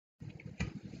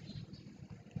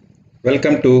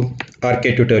Welcome to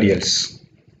RK Tutorials.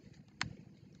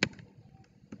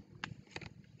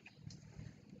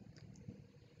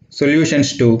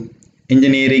 Solutions to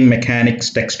Engineering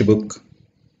Mechanics Textbook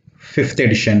 5th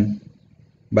edition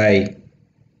by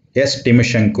S.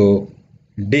 Timoshenko,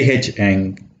 D.H.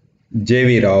 Young,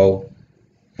 V Rao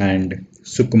and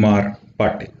Sukumar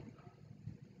Patil.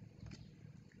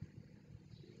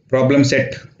 Problem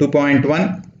set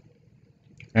 2.1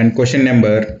 and question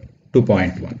number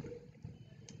 2.1.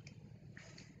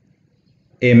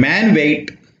 A man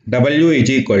weight W is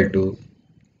equal to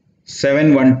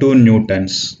 712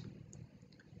 newtons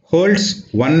holds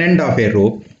one end of a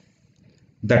rope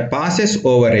that passes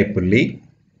over a pulley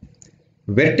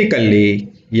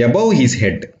vertically above his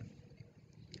head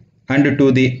and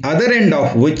to the other end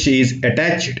of which is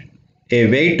attached a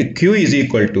weight Q is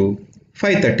equal to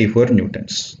 534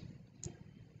 newtons.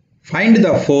 Find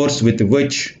the force with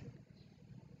which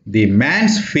the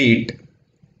man's feet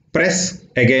press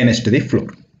against the floor.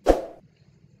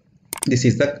 This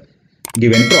is the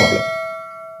given problem.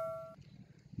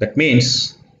 That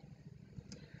means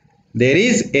there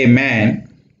is a man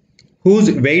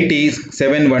whose weight is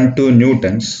 712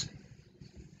 newtons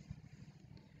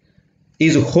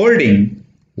is holding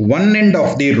one end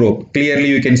of the rope. Clearly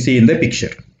you can see in the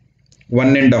picture.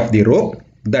 One end of the rope.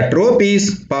 That rope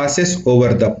passes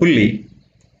over the pulley.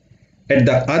 At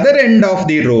the other end of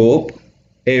the rope,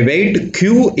 a weight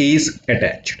Q is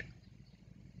attached.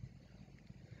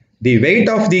 The weight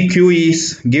of the Q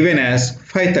is given as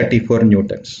 534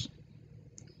 newtons.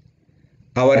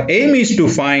 Our aim is to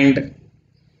find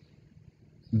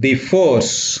the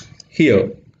force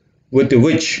here with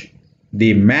which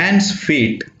the man's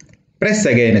feet press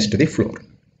against the floor.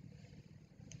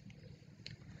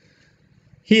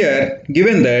 Here,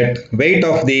 given that weight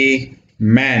of the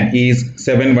man is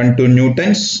 712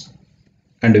 newtons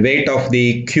and weight of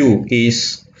the Q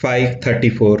is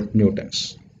 534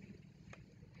 newtons.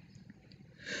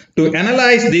 To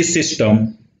analyze this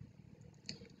system,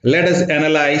 let us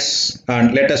analyze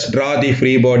and let us draw the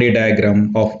free body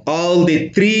diagram of all the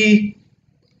three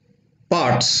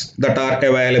parts that are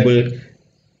available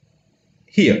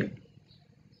here.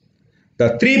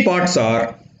 The three parts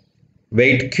are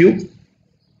weight Q,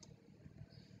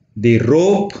 the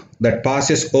rope that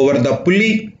passes over the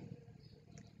pulley,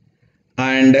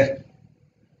 and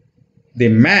the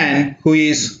man who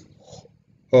is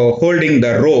holding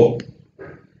the rope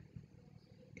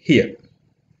here.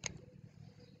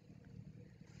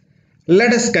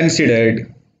 Let us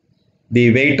consider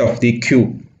the weight of the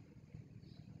Q.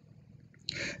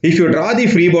 If you draw the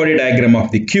free body diagram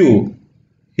of the Q,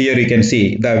 here you can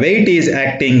see the weight is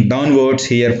acting downwards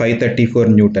here 534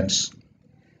 newtons.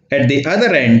 At the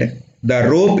other end, the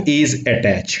rope is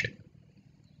attached.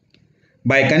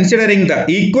 By considering the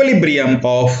equilibrium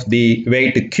of the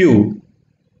weight Q,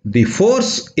 the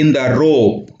force in the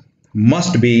rope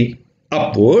must be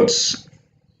upwards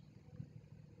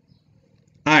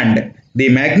and the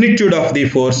magnitude of the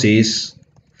force is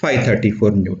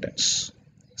 534 newtons.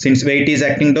 Since weight is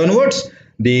acting downwards,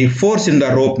 the force in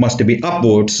the rope must be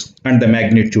upwards and the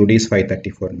magnitude is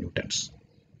 534 newtons.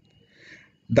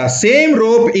 The same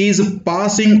rope is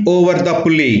passing over the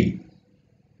pulley.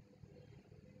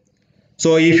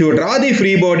 So if you draw the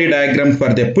free body diagram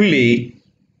for the pulley,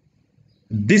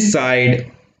 this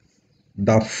side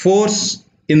the force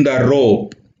in the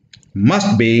rope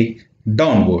must be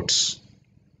downwards.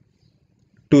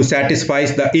 To satisfy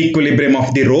the equilibrium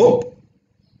of the rope,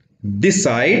 this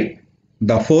side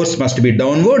the force must be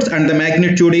downwards and the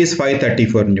magnitude is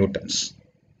 534 newtons.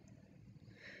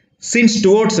 Since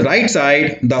towards right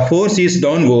side the force is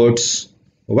downwards,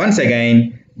 once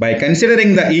again by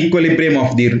considering the equilibrium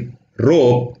of the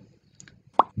rope,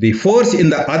 the force in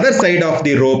the other side of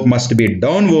the rope must be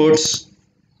downwards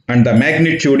and the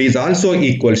magnitude is also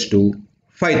equals to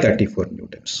 534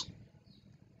 newtons.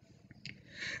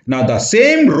 Now the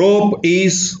same rope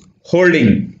is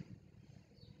holding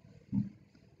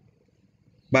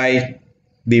by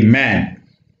the man.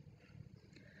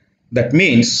 That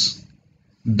means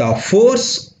the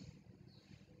force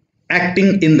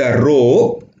acting in the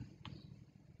rope,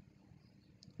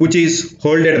 which is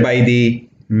holded by the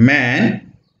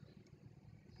man,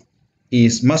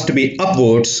 must be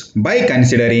upwards by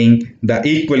considering the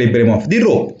equilibrium of the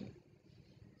rope,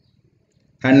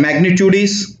 and magnitude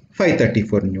is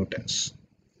 534 newtons.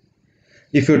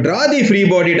 If you draw the free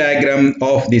body diagram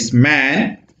of this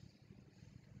man,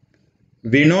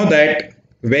 we know that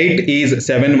weight is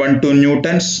 712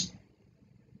 newtons.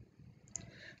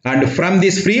 And from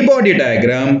this free body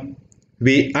diagram,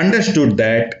 we understood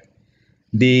that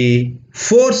the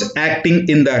force acting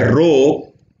in the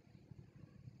rope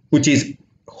which is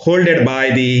holded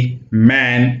by the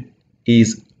man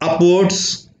is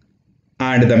upwards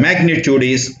and the magnitude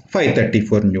is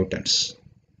 534 newtons.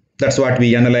 That's what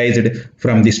we analyzed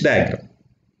from this diagram.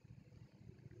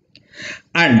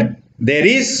 And there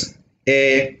is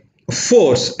a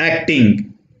force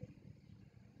acting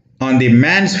on the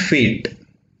man's feet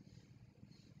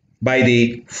by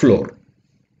the floor.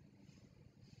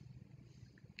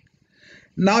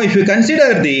 Now if you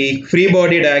consider the free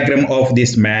body diagram of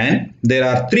this man, there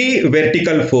are three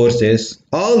vertical forces.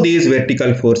 All these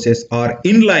vertical forces are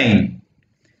in line.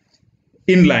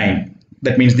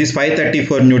 That means this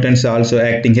 534 newtons also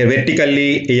acting here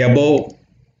vertically above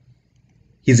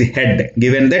his head,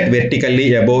 given that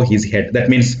vertically above his head. That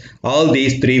means all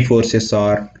these three forces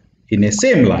are in a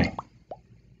same line.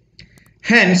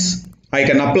 Hence, I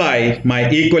can apply my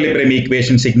equilibrium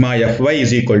equation sigma Fy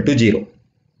is equal to 0.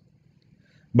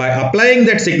 By applying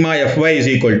that sigma Fy is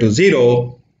equal to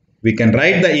 0, we can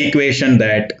write the equation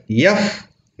that F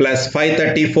plus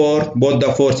 534, both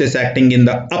the forces acting in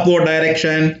the upward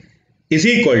direction, is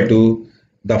equal to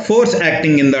the force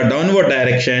acting in the downward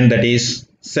direction, that is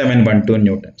 712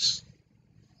 newtons.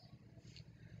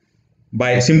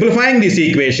 By simplifying this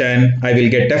equation, I will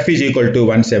get F is equal to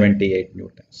 178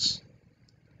 newtons.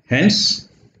 Hence,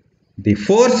 the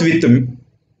force with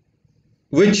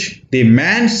which the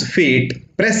man's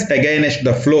feet press against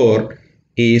the floor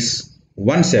is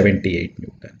 178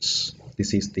 newtons.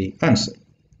 This is the answer.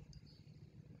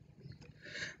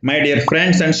 My dear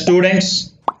friends and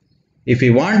students, if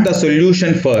you want the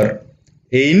solution for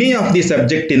any of the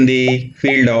subject in the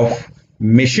field of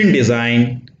machine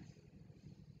design,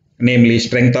 namely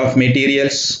strength of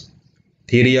materials,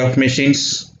 theory of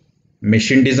machines,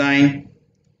 machine design,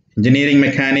 engineering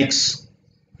mechanics,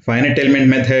 finite element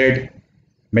method,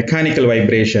 mechanical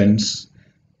vibrations,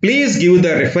 please give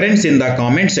the reference in the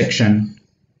comment section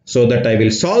so that I will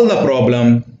solve the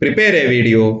problem, prepare a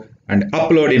video and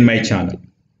upload in my channel.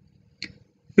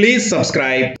 Please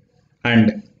subscribe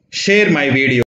and share my video.